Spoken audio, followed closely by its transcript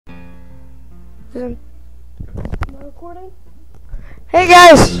Am I recording? Hey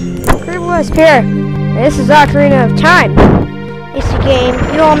guys, Wisp here. This is Ocarina of Time. It's a game.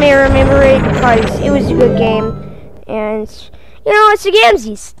 You all may remember it because it was a good game. And, you know, it's a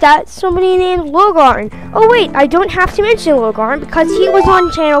Gamsies. That's somebody named Logarn. Oh wait, I don't have to mention Logarn because he was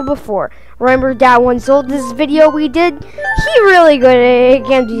on channel before. Remember that one Zulda's video we did? He really good at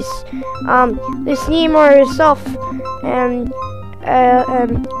Gamsies. This Nemor herself, and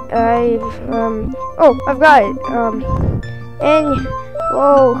I've got it.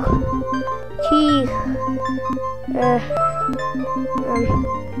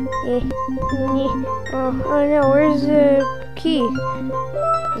 Oh no, where's the key?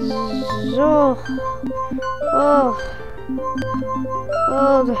 Zold.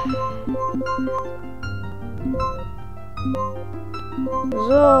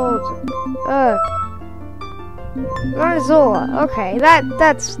 Not Zola. Okay,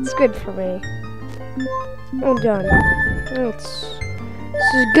 that's good for me. I'm done. This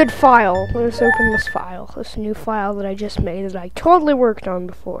is a good file. Let's open this file. This new file that I just made that I totally worked on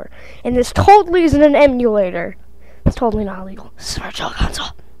before. And this totally isn't an emulator. It's totally not illegal. This is a virtual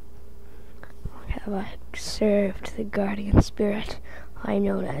console. Have I served the guardian spirit I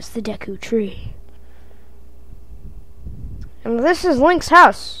known as the Deku Tree? And this is Link's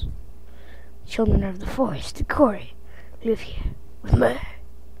house. Children of the forest, the Kori, live here with me.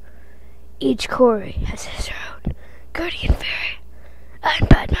 Each Kori has his own guardian fairy and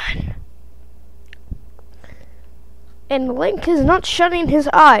Batman. And Link is not shutting his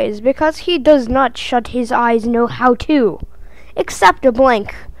eyes because he does not shut his eyes know how to. Except a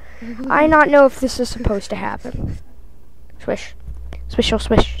blink. I not know if this is supposed to happen. Swish. Swish, oh,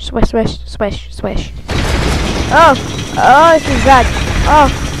 swish, swish, swish, swish, swish. Oh, this is bad.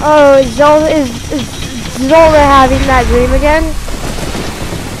 Is Zelda having that dream again?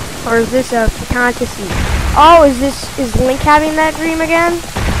 Or is this a fantasy? Oh, is Link having that dream again?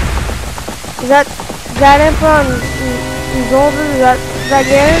 Is that it from Zelda? Is that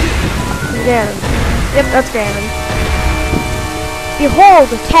Ganon? Ganon. Yep, that's Ganon. Behold,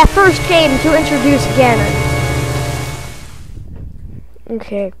 the first game to introduce Ganon.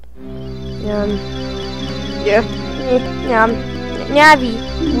 Okay. Navi,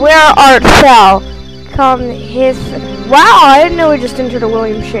 where art thou? Come his. Wow, I didn't know we just entered a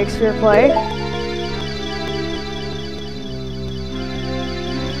William Shakespeare play.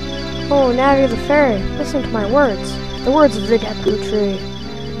 Oh, Navi the fairy, listen to my words. The words of the Deku Tree.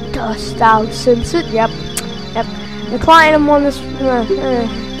 Dost thou sense it? Yep. Incline him on this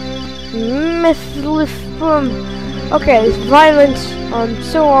okay, this violent,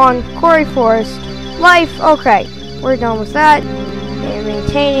 so on, Kori Forest, life, okay, we're done with that, and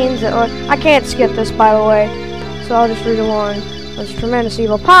maintaining the, I can't skip this, by the way, so I'll just read along. There's tremendous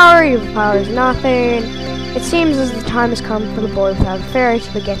evil power is nothing. It seems as the time has come for the boy without a fairy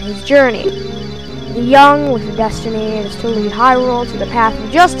to begin his journey. The young with a destiny is to lead Hyrule to the path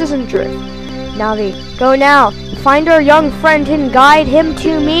of justice and truth. Navi, go now, find our young friend and guide him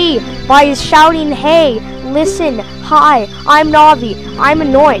to me by his shouting, hey, listen, hi, I'm Navi, I'm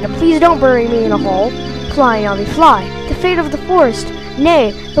annoyed, please don't bury me in a hole. Fly, Navi, fly, the fate of the forest,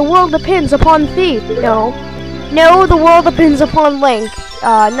 nay, the world depends upon thee. No, the world depends upon Link.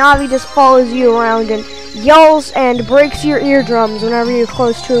 Navi just follows you around and yells and breaks your eardrums whenever you're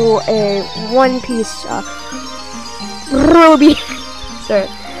close to a one-piece, ruby. Sorry.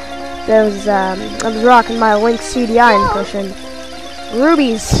 I was rocking my Link CDI impression.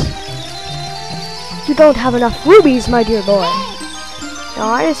 Rubies. You don't have enough rubies, my dear boy. No,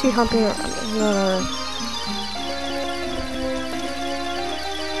 I just see humping. No.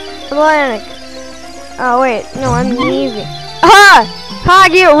 Atlantic. Oh, wait. No, I'm leaving. Ha!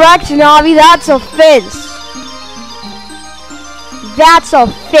 Get wrecked, Navi. That's a fence. That's a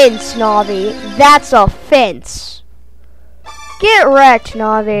fence, Navi. That's a fence. Get wrecked,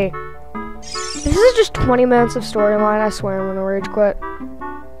 Navi. This is just 20 minutes of storyline. I swear I'm gonna rage quit.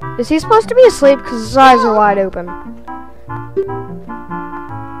 Is he supposed to be asleep? Because his eyes are wide open.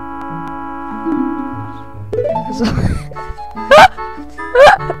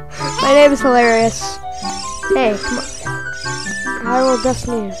 My name is Hilarious. Hey, come on. Hyrule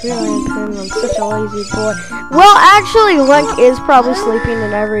Destiny is really important. I'm such a lazy boy. Well, actually, Link is probably sleeping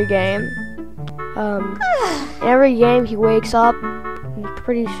in every game. In every game he wakes up. I'm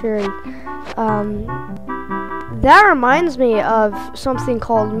pretty sure. That reminds me of something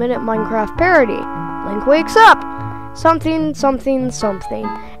called Minute Minecraft Parody. Link wakes up. Something.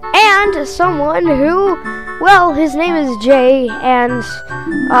 And someone who, well, his name is Jay, and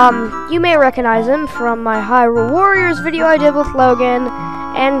you may recognize him from my Hyrule Warriors video I did with Logan,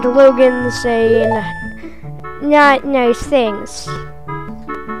 and Logan saying not nice things.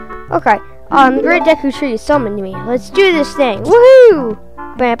 Okay, Great Deku Tree summoned me. Let's do this thing. Woohoo!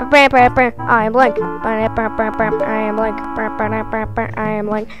 I am Link. I am Link. I am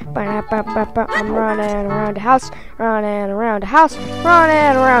Link. I'm running around the house, running around the house,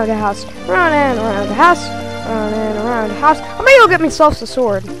 running around the house, running around the house, running around the house. I'm gonna go get myself a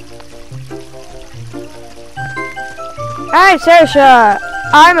sword. Hi, Saoirse.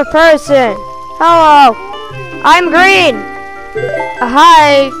 I'm a person. Hello. I'm green.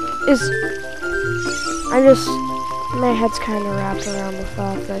 Hi. My head's kind of wrapped around the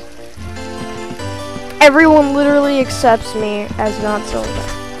thought that everyone literally accepts me as not Zelda.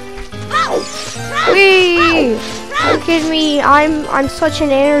 Whee! Look at me. I'm such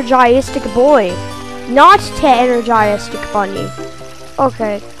an energized boy. Not to energized bunny.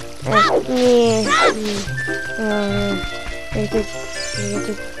 Okay.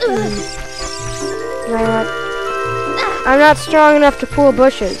 I'm not strong enough to pull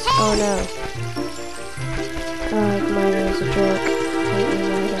bushes. Oh no. Mine is a joke.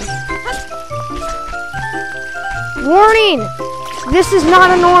 Warning! This is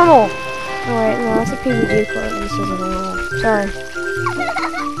not a normal. Oh wait, no, that's a PvG code. This isn't a normal. Sorry.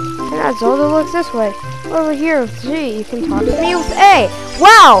 Yeah, Zelda looks this way. Over here with G, you can talk to me with A.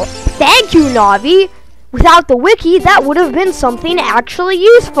 Wow! Thank you, Navi! Without the wiki, that would have been something actually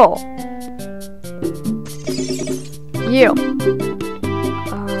useful. You.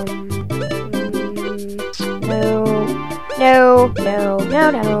 No.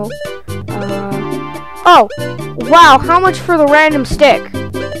 Oh, wow, how much for the random stick?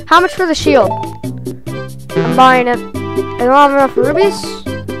 How much for the shield? I'm buying it. I don't have enough rubies?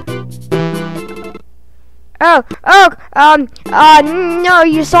 No,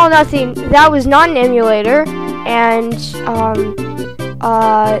 you saw nothing. That was not an emulator. And,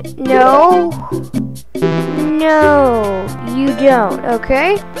 no, you don't,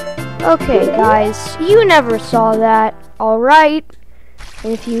 okay? Okay, guys, you never saw that, alright?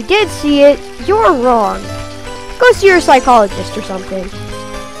 And if you did see it, you're wrong. Go see your psychologist or something.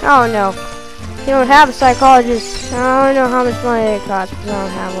 Oh no, you don't have a psychologist. I don't know how much money it costs because I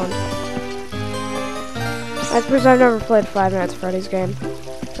don't have one. That's because I've never played 5 Nights at Freddy's game.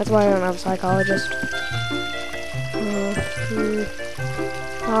 That's why I don't have a psychologist.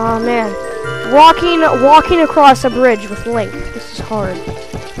 Oh man, walking across a bridge with Link. This is hard.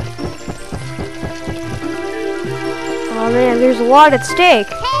 Oh man, there's a lot at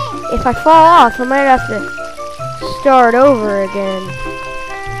stake. If I fall off, I might have to start over again.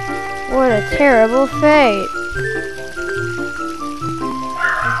 What a terrible fate.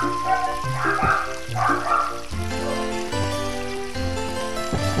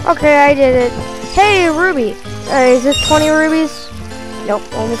 Okay, I did it. Hey, Ruby. Is this 20 rubies? Nope,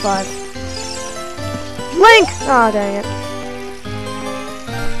 only 5. Link! Oh, dang it.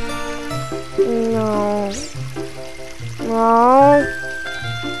 No. No.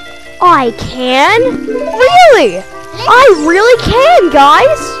 I can? Really? I really can,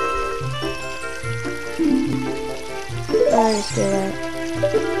 guys! I just do that.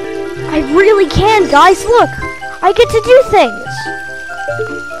 I really can, guys, look! I get to do things!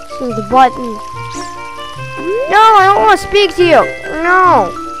 This is the button. No, I don't want to speak to you! No!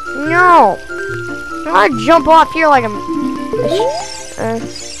 No! I want to jump off here like I'm...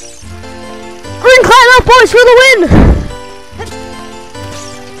 Green Clan Elf Boys for the win!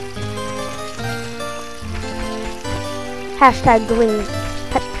 Hashtag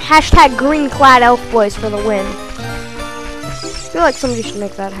green clad elf boys for the win. I feel like somebody should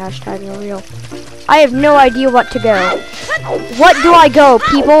make that hashtag real. I have no idea what to go. What do I go,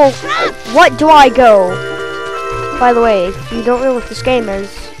 people? What do I go? By the way, if you don't know what this game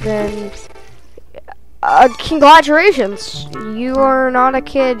is, then congratulations. You are not a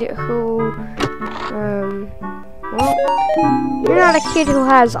kid who well, you're not a kid who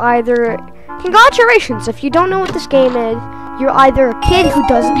has either. Congratulations! If you don't know what this game is, you're either a kid who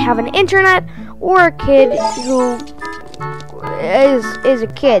doesn't have an internet, or a kid who is a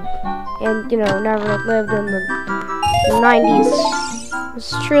kid and, you know, never lived in the 90s.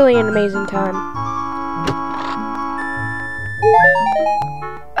 It's truly an amazing time.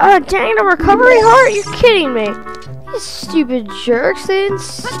 Oh, dang, the recovery heart? You're kidding me. These stupid jerks, they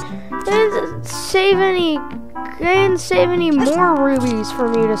didn't save any more rubies for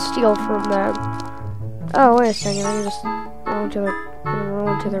me to steal from them. Oh, wait a second, I can just roll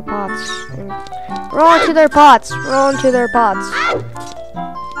into their pots. Roll into their pots! Roll into their pots!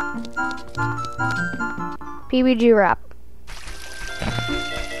 PBG rap.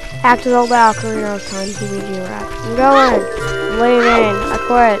 After Zelda Ocarina of Time, PBG rap. I'm going. leaving. I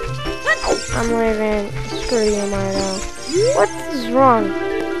quit. I'm leaving. Screw you, Mido. What is wrong?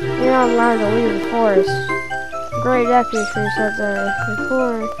 You're not allowed to leave the forest. Great deputy said that if the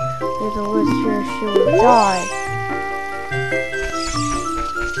core is a list here, she will die.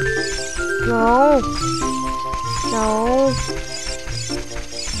 No. No.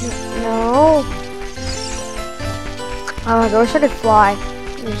 No. Oh, I wish I could fly.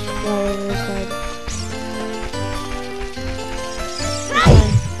 Just fly over his head.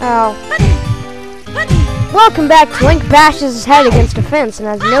 Ow. Welcome back to Link bashes his head against a fence and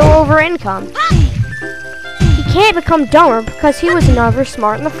has no over income. He can't become dumber because he was never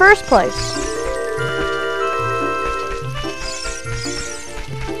smart in the first place.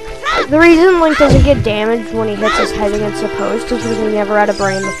 The reason Link doesn't get damaged when he hits his head against a post is because he never had a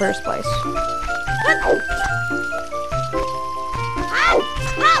brain in the first place.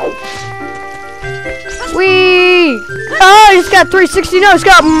 Whee! Oh, I just got 360 notes.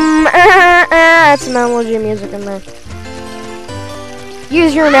 Got that's some melody music in there.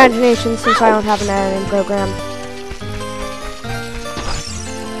 Use your imagination since I don't have an editing program.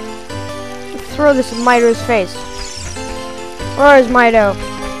 Throw this at Mido's face. Where is Mido?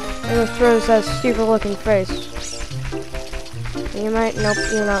 I'm gonna throw this at his stupid looking face. You might. Nope,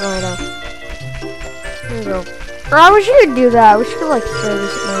 you're not Mido. Here we go. Or I wish you could do that. I wish you could like throw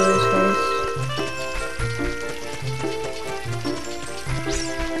this at Mido's face.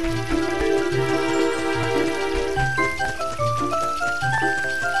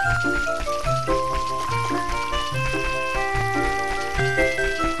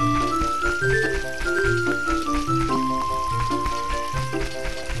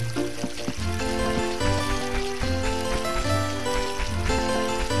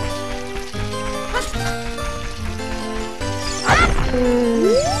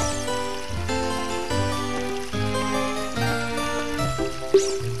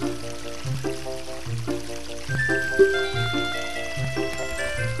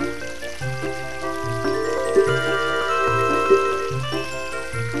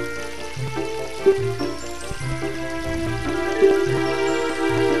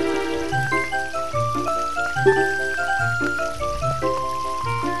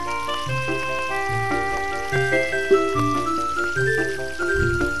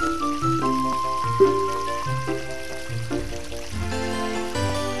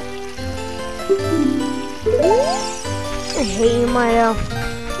 I hate you, Mido.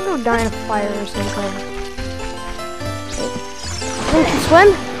 I'm gonna die in a fire or something. Link can swim?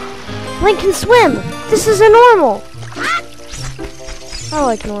 Link can swim! This is a normal! I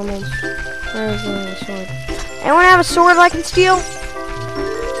like normals. Where's the sword? Anyone have a sword I can steal?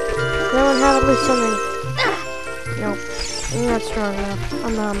 Anyone have at least something? Nope. I'm not strong enough.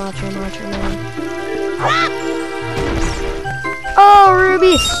 I'm not macho man. Oh,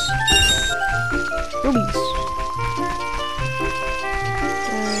 rubies! Rubies.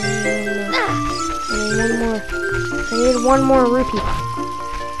 I need one more rupee.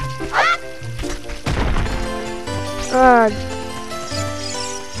 Ugh.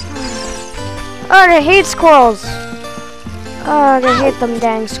 Ugh, I hate squirrels. Ugh, I hate them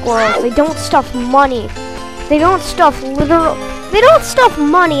dang squirrels. They don't stuff money. They don't stuff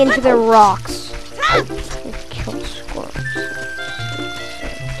money into their rocks. They kill squirrels.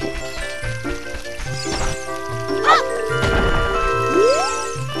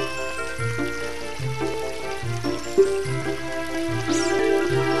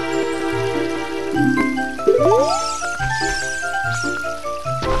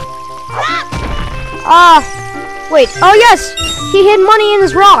 Wait. Oh, yes! He hid money in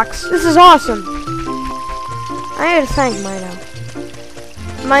his rocks. This is awesome. I need to thank Mido.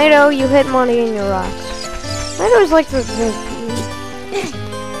 Mido, you hid money in your rocks. Mido's like the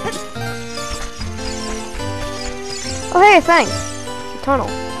Oh, hey, thanks. The tunnel.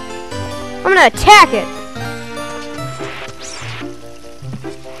 I'm gonna attack it!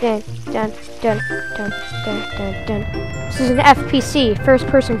 Dun, dun, dun, dun, dun, dun, dun. This is an FPC,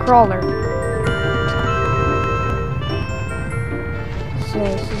 first-person crawler. So,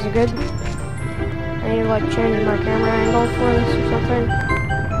 this is good. I need to, like, change my camera angle for this or something.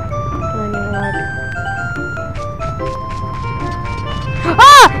 I need to, like...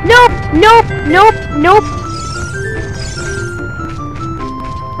 Ah! Nope! Nope! Nope! Nope!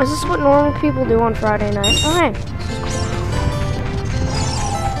 Is this what normal people do on Friday night? Okay.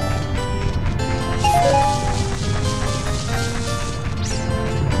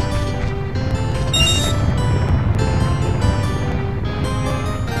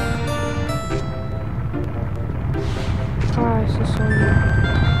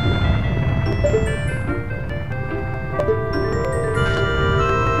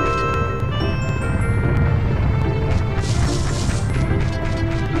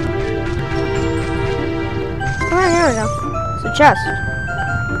 a chest.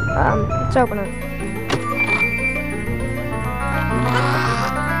 Let's open it.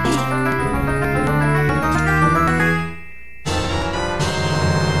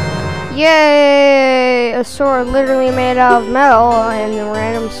 Yay! A sword literally made out of metal and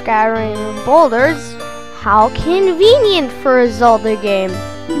random scattering of boulders. How convenient for a Zelda game.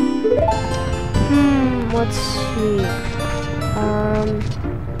 Let's see.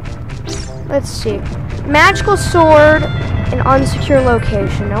 Let's see. Magical sword in unsecure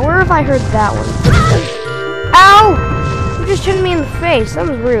location. Now, where have I heard that one? Ow! You just hit me in the face. That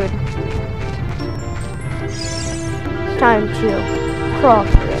was rude. It's time to crawl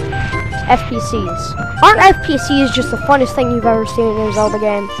through it. FPCs. Aren't FPCs just the funnest thing you've ever seen in a Zelda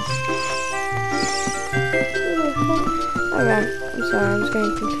game? Okay, I'm sorry, I'm just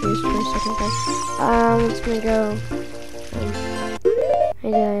getting confused for a second there. It's gonna go. I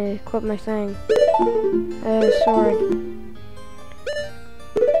gotta equip my thing. Sword.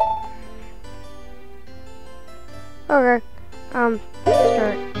 Okay,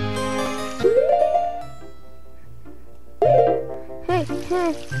 start. Hey.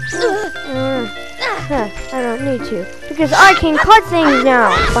 I don't need to, because I can cut things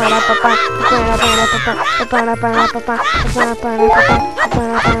now.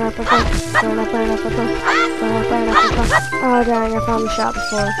 Oh dang, I found the shop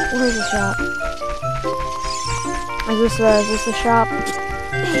before. Where's the shop? Is this the shop?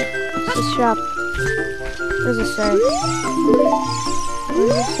 Is this shop? What does it say? What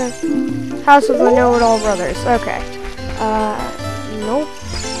does it say? House of the Know-It-All Brothers. Okay. Nope.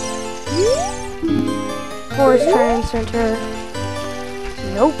 Forest Training Center.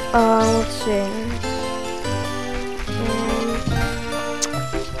 Nope. Let's see.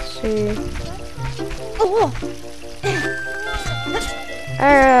 Let's see.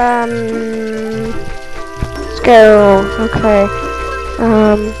 Let's go. Okay.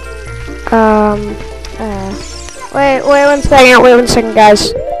 Wait 1 second. Wait 1 second,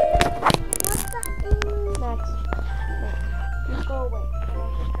 guys.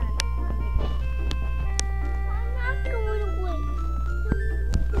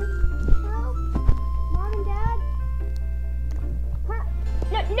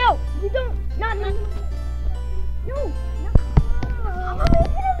 No, you don't. Not. No. I'm making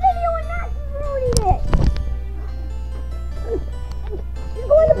a video and not ruining it. He's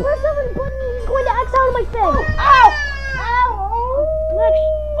going to press over the button. He's going to X out of my thing. Ow! Ow! Max.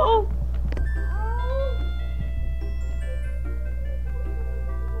 Oh.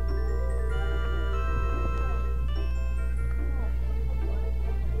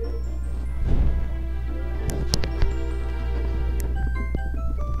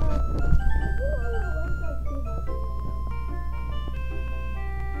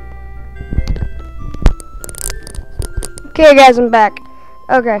 Okay, guys, I'm back.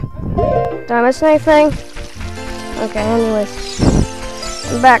 Okay. Did I miss anything? Okay, anyways.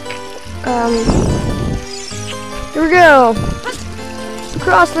 I'm back. Here we go.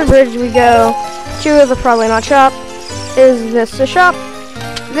 Across the bridge we go to the probably not shop. Is this a shop?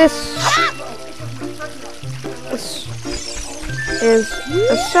 This is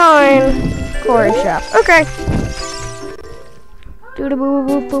a sign. Quarry shop. Okay. Doo doo boo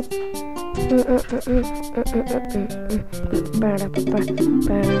boo boop. Damn,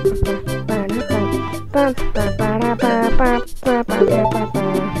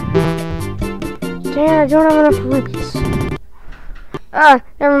 I don't have enough rupees.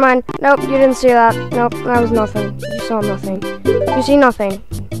 Never mind. Nope, you didn't see that. Nope, that was nothing. You saw nothing. You see nothing.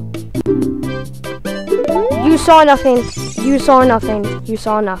 You saw nothing. You saw nothing. You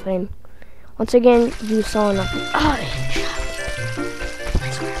saw nothing. Once again, you saw nothing. Oh,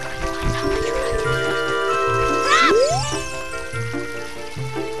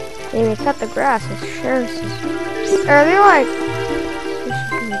 they may cut the grass as sheriffs. Are they like? She's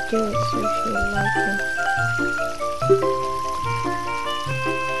gonna do it so she will like him.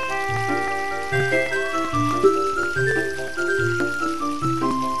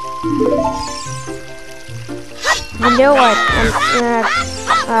 You know what?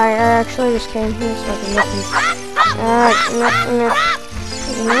 I actually just came here so I can look.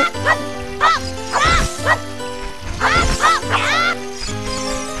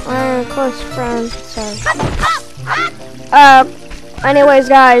 Close friends, sorry. Anyways,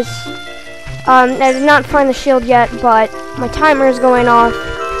 guys, I did not find the shield yet, but my timer is going off,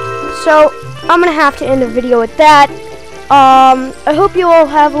 so I'm gonna have to end the video with that. I hope you all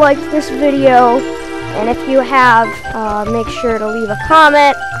have liked this video, and if you have, make sure to leave a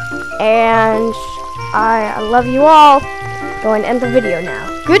comment, and I love you all. Going to end the video now.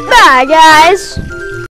 Goodbye, guys!